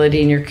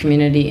stability in your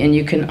community and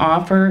you can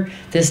offer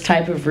this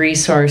type of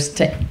resource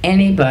to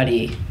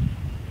anybody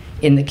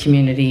in the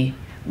community,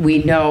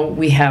 we know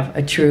we have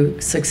a true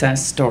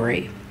success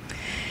story.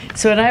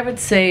 So what I would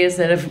say is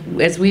that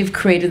as we've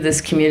created this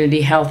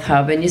community health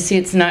hub, and you see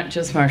it's not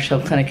just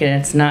Marshfield Clinic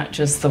and it's not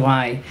just the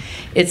Y,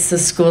 it's the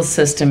school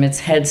system,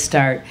 it's Head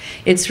Start.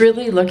 It's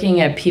really looking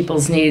at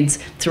people's needs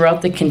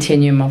throughout the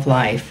continuum of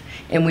life,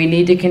 and we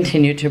need to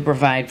continue to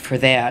provide for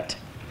that.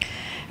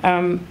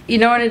 You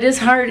know, and it is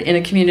hard in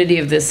a community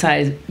of this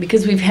size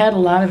because we've had a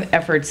lot of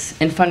efforts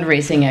in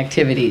fundraising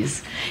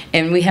activities,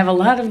 and we have a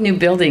lot of new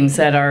buildings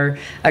that are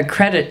a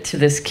credit to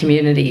this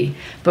community.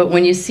 But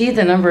when you see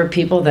the number of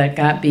people that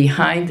got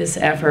behind this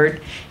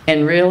effort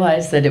and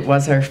realized that it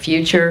was our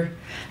future,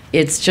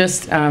 it's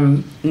just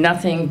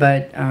nothing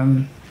but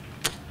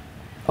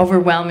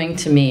overwhelming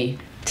to me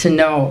to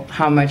know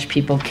how much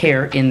people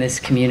care in this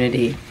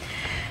community.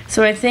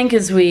 So I think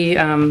as we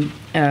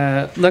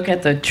look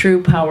at the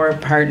true power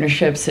of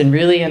partnerships and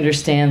really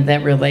understand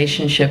that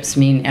relationships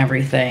mean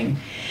everything.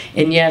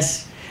 And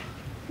yes,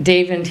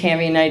 Dave and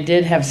Tammy and I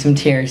did have some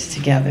tears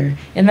together,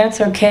 and that's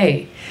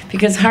okay,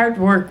 because hard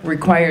work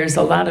requires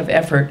a lot of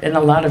effort and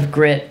a lot of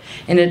grit,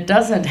 and it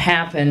doesn't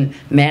happen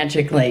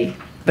magically,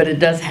 but it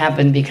does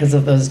happen because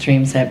of those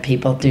dreams that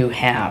people do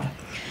have.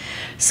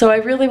 So I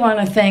really want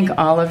to thank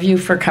all of you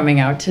for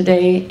coming out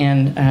today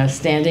and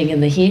standing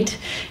in the heat,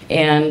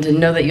 and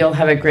know that you'll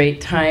have a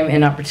great time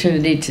and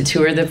opportunity to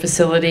tour the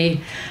facility.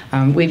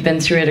 We've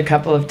been through it a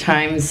couple of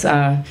times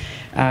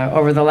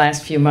over the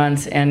last few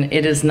months, and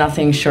it is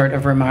nothing short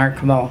of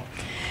remarkable.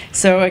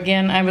 So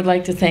again, I would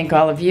like to thank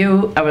all of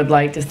you. I would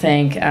like to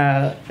thank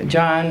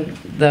John,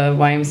 the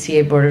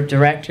YMCA Board of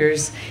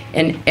Directors,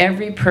 and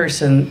every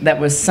person that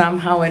was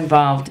somehow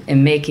involved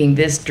in making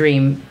this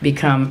dream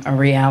become a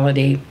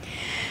reality.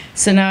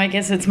 So now I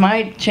guess it's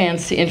my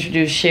chance to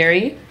introduce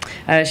Sherry.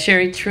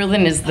 Sherry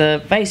Trulin is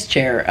the Vice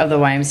Chair of the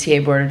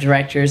YMCA Board of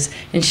Directors,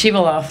 and she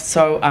will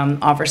also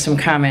offer some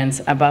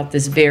comments about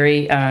this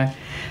very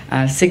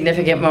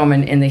significant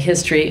moment in the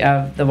history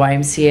of the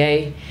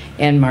YMCA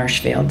and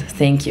Marshfield.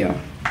 Thank you.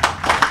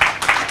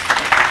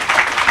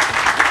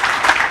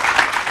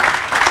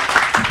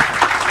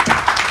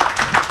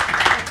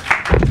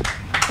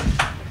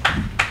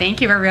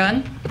 Thank you,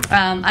 everyone.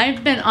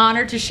 I've been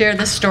honored to share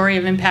this story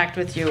of impact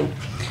with you.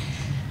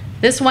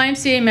 This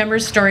YMCA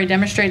member's story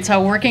demonstrates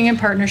how working in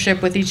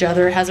partnership with each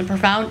other has a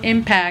profound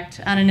impact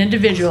on an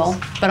individual,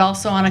 but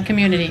also on a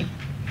community.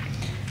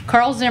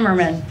 Carl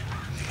Zimmerman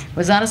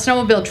was on a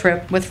snowmobile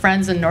trip with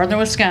friends in northern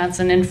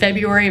Wisconsin in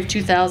February of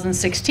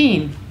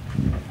 2016.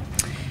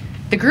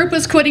 The group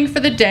was quitting for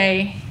the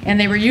day, and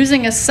they were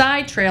using a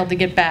side trail to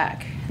get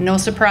back. No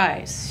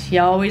surprise,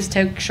 you always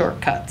take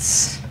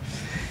shortcuts.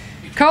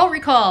 Carl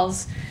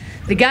recalls,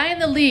 the guy in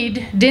the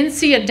lead didn't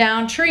see a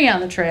downed tree on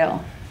the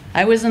trail.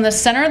 I was in the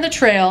center of the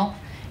trail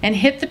and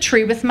hit the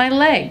tree with my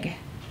leg,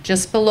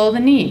 just below the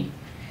knee.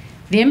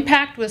 The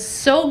impact was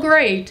so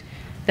great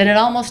that it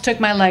almost took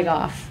my leg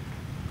off.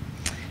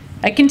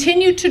 I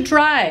continued to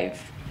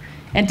drive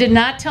and did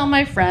not tell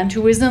my friend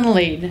who was in the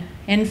lead.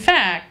 In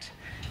fact,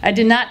 I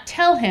did not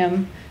tell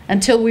him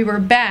until we were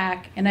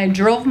back and I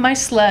drove my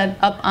sled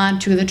up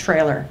onto the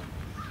trailer.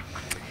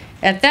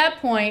 At that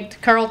point,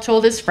 Carl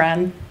told his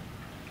friend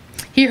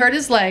he hurt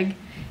his leg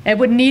and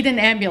would need an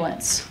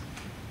ambulance.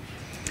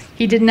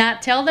 He did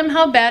not tell them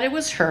how bad it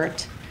was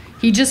hurt.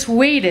 He just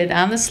waited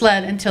on the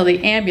sled until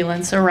the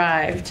ambulance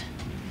arrived.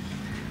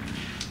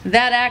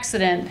 That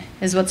accident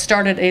is what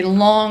started a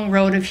long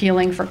road of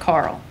healing for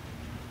Carl.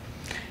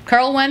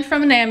 Carl went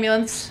from an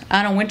ambulance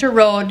on a winter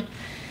road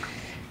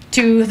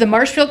to the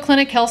Marshfield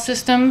Clinic Health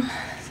System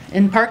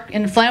at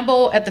the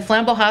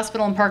Flambeau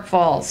Hospital in Park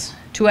Falls,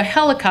 to a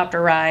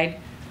helicopter ride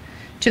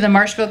to the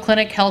Marshfield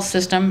Clinic Health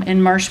System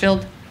in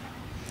Marshfield.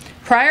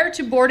 Prior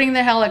to boarding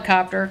the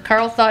helicopter,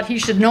 Carl thought he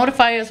should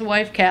notify his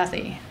wife,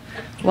 Kathy.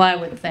 Well, I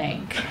would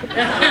think.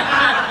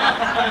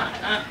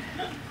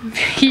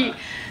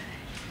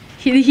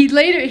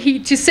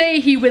 To say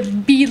he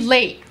would be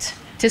late,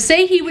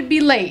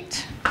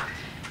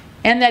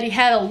 and that he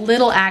had a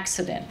little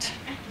accident.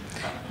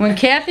 When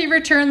Kathy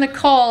returned the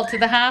call to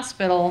the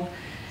hospital,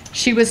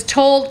 she was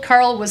told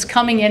Carl was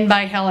coming in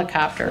by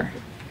helicopter.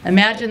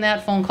 Imagine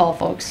that phone call,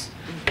 folks.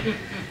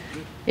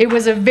 It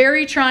was a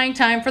very trying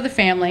time for the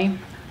family.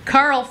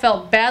 Carl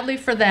felt badly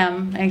for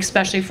them, and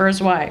especially for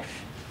his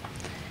wife.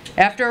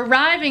 After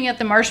arriving at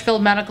the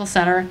Marshfield Medical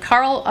Center,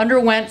 Carl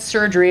underwent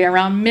surgery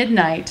around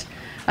midnight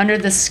under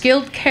the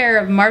skilled care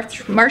of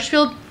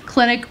Marshfield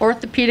Clinic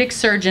orthopedic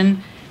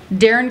surgeon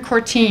Darren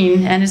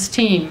Cortine and his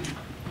team.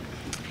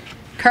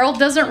 Carl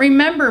doesn't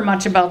remember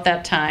much about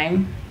that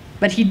time,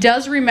 but he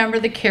does remember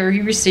the care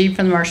he received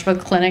from the Marshfield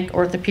Clinic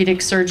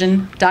orthopedic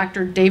surgeon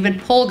Dr.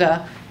 David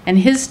Polga and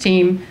his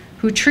team,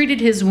 who treated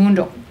his wound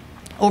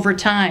over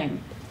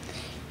time.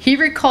 He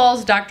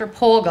recalls Dr.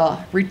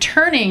 Polga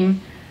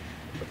returning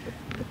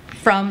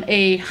from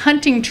a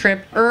hunting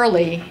trip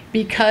early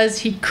because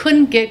he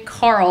couldn't get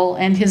Carl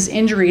and his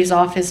injuries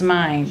off his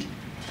mind.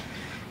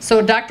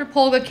 So Dr.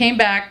 Polga came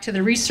back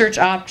to research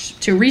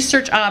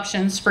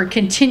options for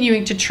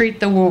continuing to treat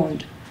the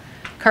wound.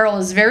 Carl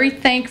is very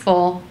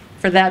thankful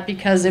for that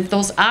because if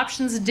those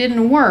options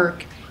didn't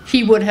work,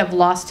 he would have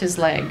lost his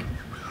leg.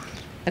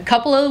 A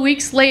couple of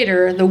weeks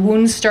later, the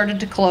wound started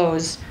to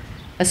close.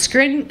 A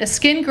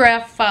skin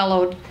graft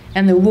followed,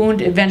 and the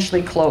wound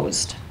eventually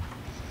closed.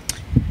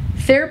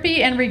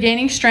 Therapy and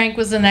regaining strength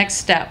was the next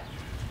step.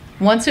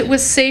 Once it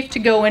was safe to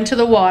go into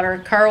the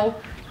water, Carl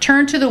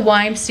turned to the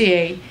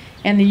YMCA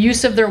and the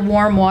use of their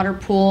warm water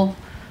pool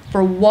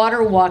for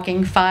water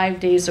walking 5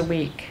 days a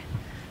week.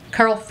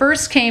 Carl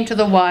first came to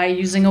the Y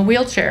using a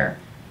wheelchair.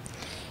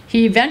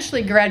 He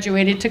eventually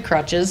graduated to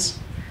crutches,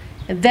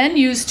 then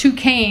used 2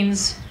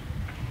 canes,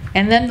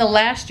 and then the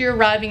last year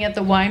arriving at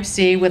the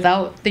YMCA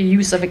without the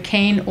use of a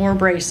cane or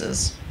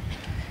braces.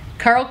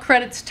 Carl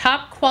credits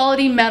top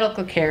quality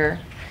medical care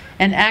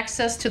and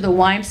access to the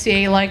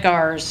YMCA like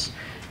ours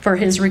for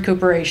his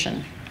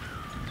recuperation.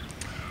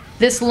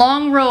 This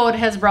long road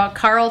has brought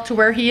Carl to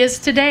where he is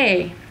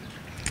today.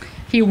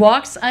 He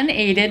walks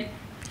unaided,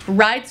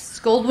 rides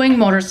Goldwing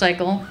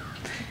motorcycle,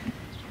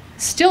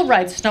 still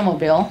rides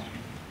snowmobile.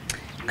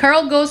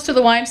 Carl goes to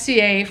the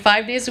YMCA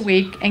 5 days a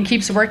week and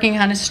keeps working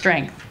on his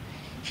strength.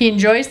 He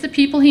enjoys the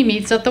people he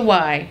meets at the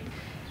Y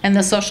and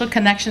the social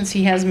connections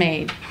he has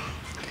made.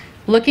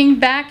 Looking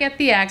back at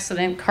the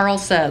accident, Carl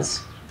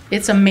says,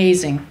 "It's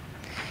amazing.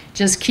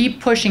 Just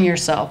keep pushing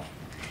yourself.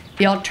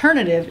 The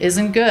alternative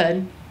isn't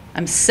good.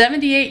 I'm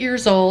 78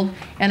 years old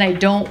and I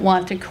don't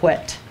want to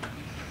quit.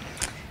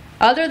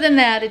 Other than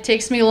that, it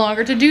takes me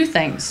longer to do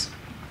things.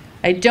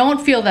 I don't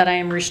feel that I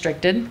am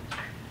restricted.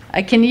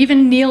 I can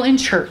even kneel in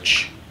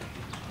church."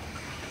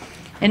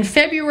 In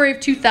February of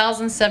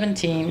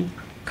 2017,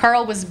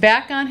 Carl was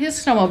back on his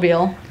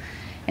snowmobile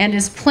and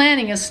is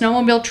planning a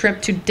snowmobile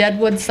trip to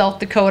Deadwood, South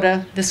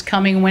Dakota this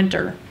coming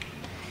winter.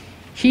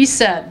 He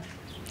said,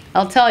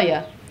 "I'll tell you,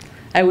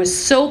 I was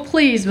so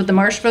pleased with the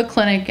Marshfield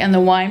Clinic and the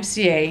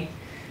YMCA.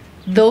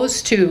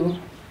 Those two,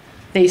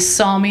 they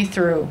saw me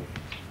through."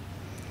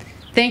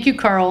 Thank you,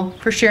 Carl,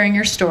 for sharing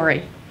your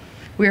story.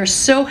 We are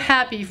so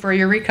happy for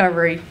your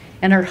recovery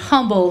and are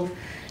humbled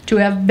to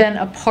have been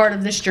a part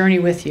of this journey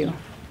with you.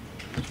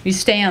 You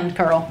stand,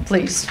 Carl,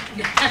 please.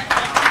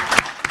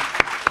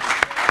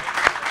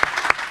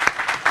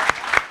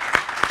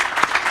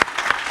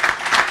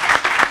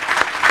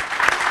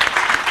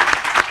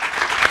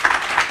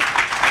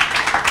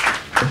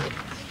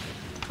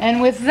 And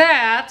with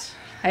that,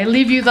 I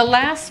leave you the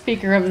last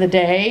speaker of the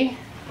day,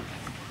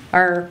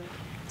 our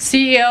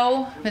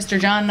CEO, Mr.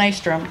 John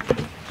Nystrom.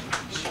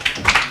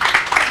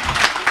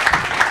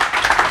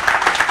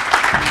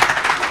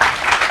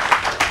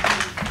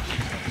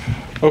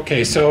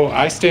 Okay, so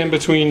I stand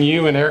between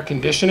you and air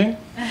conditioning,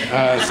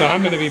 so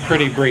I'm going to be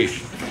pretty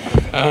brief.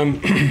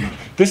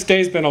 This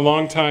day's been a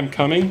long time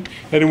coming,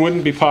 and it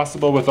wouldn't be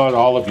possible without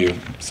all of you,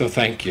 so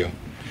thank you.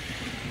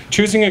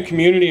 Choosing a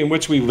community in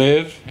which we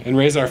live and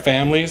raise our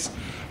families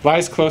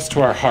lies close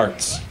to our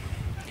hearts.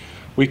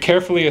 We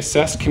carefully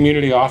assess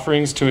community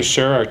offerings to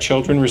assure our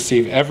children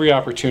receive every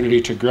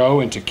opportunity to grow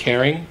into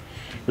caring,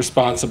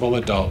 responsible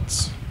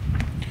adults.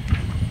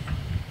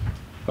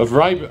 A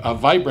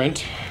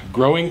vibrant,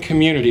 growing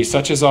community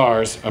such as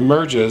ours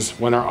emerges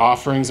when our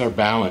offerings are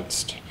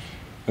balanced,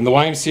 and the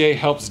YMCA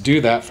helps do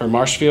that for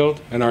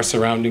Marshfield and our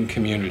surrounding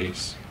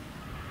communities.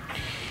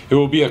 It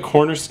will be a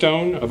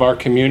cornerstone of our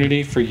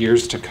community for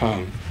years to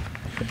come.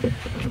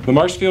 The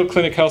Marshfield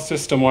Clinic Health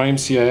System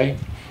YMCA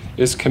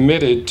is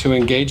committed to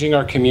engaging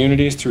our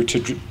communities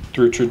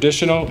through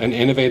traditional and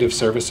innovative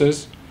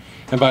services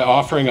and by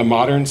offering a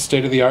modern,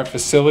 state-of-the-art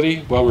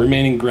facility while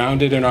remaining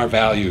grounded in our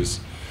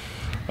values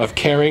of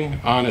caring,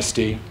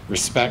 honesty,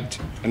 respect,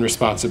 and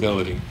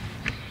responsibility.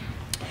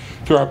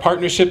 Through our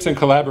partnerships and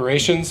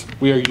collaborations,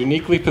 we are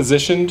uniquely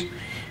positioned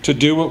to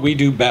do what we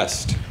do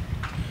best: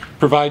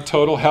 provide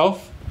total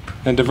health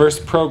and diverse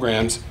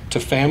programs to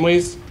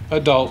families,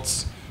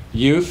 adults,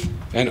 youth,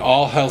 and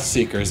all health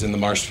seekers in the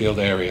Marshfield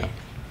area.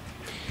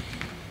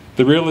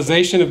 The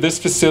realization of this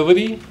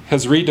facility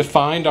has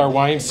redefined our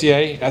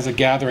YMCA as a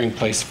gathering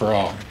place for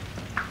all.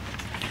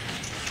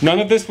 None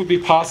of this would be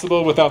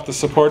possible without the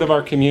support of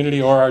our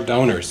community or our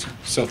donors,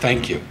 so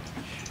thank you.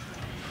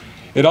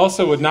 It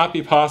also would not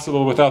be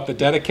possible without the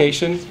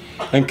dedication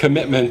and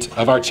commitment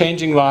of our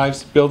Changing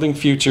Lives, Building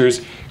Futures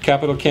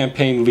Capital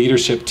Campaign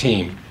leadership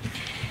team.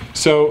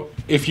 So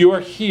if you are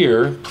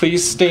here,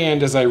 please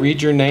stand as I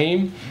read your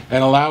name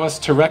and allow us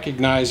to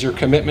recognize your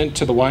commitment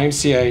to the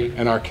YMCA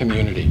and our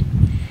community,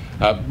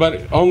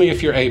 but only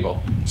if you're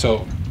able.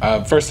 So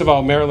first of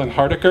all, Marilyn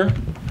Hardiker,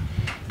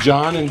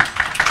 John and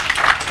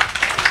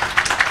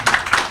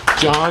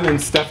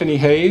Stephanie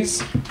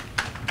Hayes,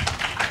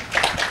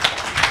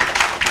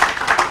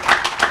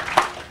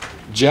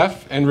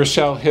 Jeff and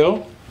Rochelle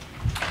Hill,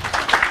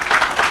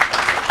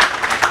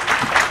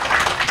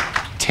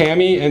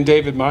 Tammy and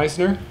David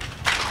Meisner,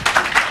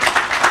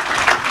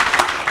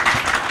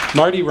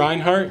 Marty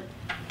Reinhardt,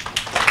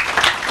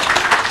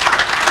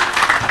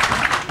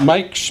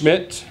 Mike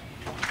Schmidt,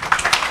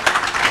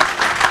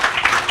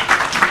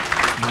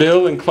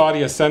 Bill and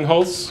Claudia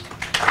Senholz,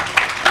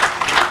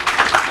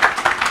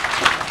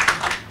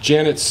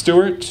 Janet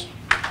Stewart,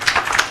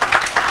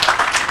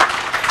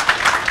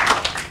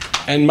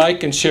 and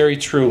Mike and Sherry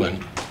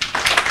Trulin.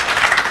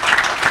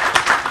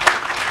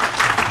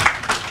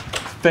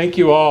 Thank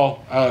you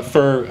all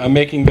for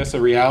making this a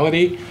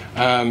reality.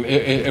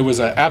 It was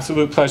an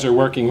absolute pleasure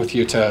working with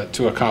you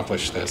to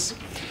accomplish this.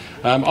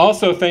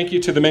 Also, thank you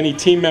to the many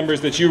team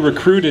members that you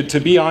recruited to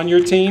be on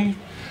your team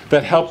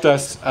that helped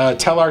us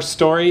tell our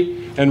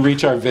story and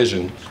reach our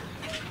vision,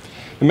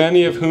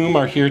 many of whom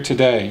are here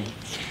today.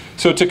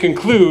 So to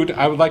conclude,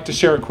 I would like to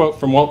share a quote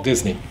from Walt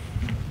Disney.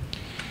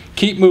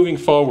 Keep moving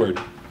forward,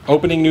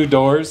 opening new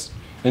doors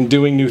and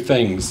doing new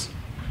things,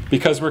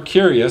 because we're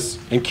curious,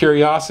 and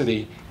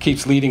curiosity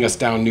keeps leading us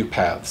down new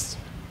paths.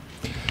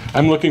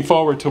 I'm looking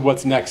forward to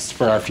what's next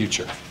for our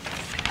future.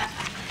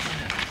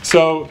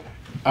 So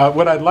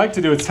what I'd like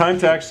to do, it's time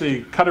to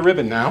actually cut a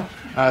ribbon now.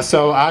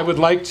 So I would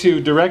like to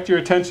direct your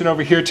attention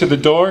over here to the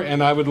door,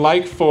 and I would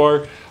like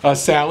for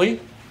Sally,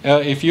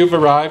 if you've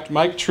arrived,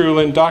 Mike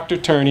Trulin, Dr.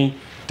 Turney,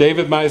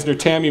 David Meisner,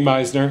 Tammy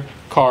Meisner,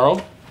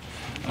 Carl,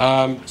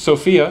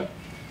 Sophia,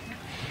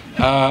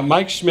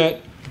 Mike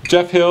Schmidt,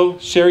 Jeff Hill,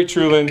 Sherry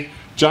Trulin,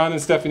 John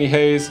and Stephanie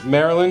Hayes,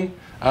 Marilyn,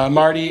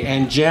 Marty,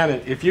 and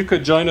Janet. If you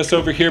could join us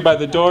over here by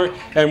the door,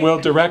 and we'll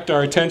direct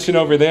our attention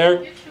over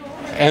there.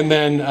 And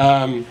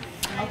then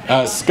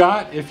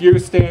Scott, if you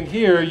stand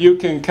here, you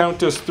can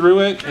count us through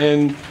it.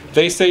 And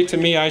they say to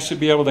me I should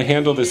be able to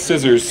handle the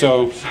scissors,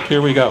 so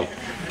here we go.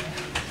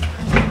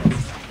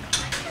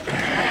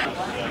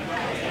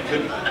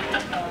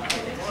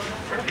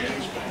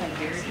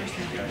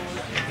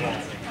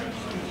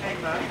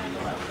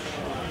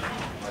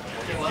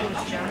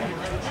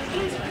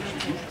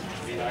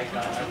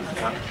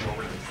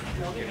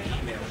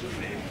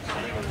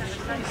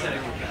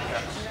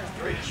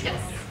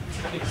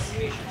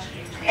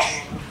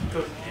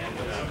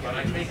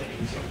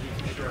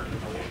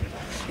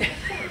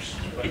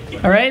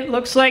 All right,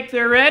 looks like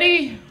they're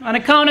ready. On a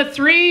count of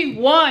 3,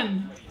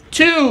 1,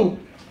 2,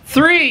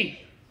 3.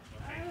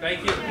 Thank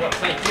you. Well,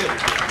 thank you.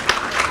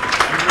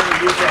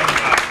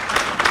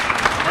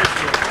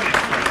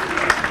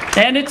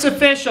 And it's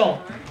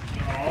official.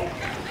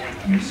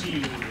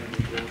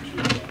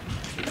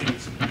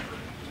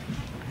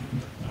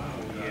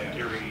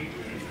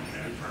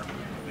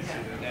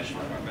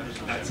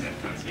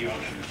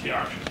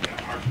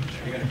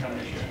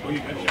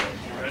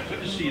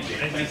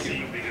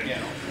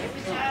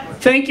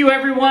 Thank you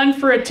everyone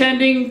for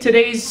attending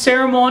today's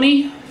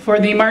ceremony for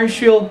the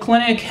Marshfield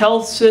Clinic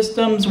Health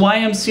Systems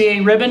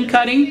YMCA ribbon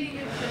cutting.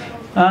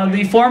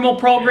 The formal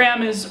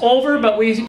program is over, but we